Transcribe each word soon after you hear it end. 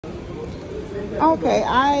Okay,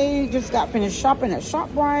 I just got finished shopping at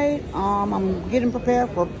ShopRite. I'm getting prepared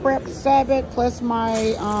for Prep Sabbath plus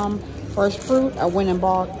my first fruit. I went and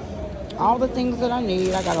bought all the things that I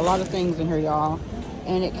need. I got a lot of things in here, y'all.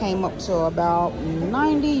 And it came up to about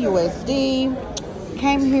 90 USD.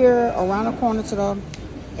 Came here around the corner to the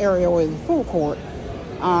area with the food court.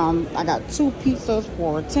 I got 2 pizzas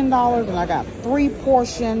for $10 and I got 3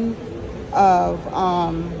 portions of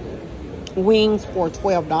wings for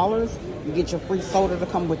 $12. You get your free soda to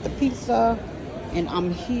come with the pizza. And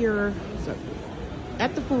I'm here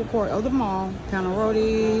at the food court of the mall.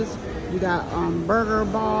 Panarotis. You got burger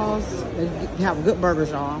balls. They have good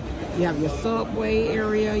burgers, y'all. You have your Subway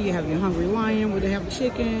area. You have your Hungry Lion where they have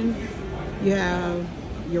chicken. You have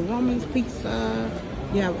your Roman's Pizza.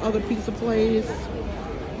 You have other pizza places.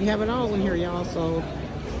 You have it all in here, y'all. So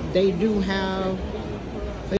they do have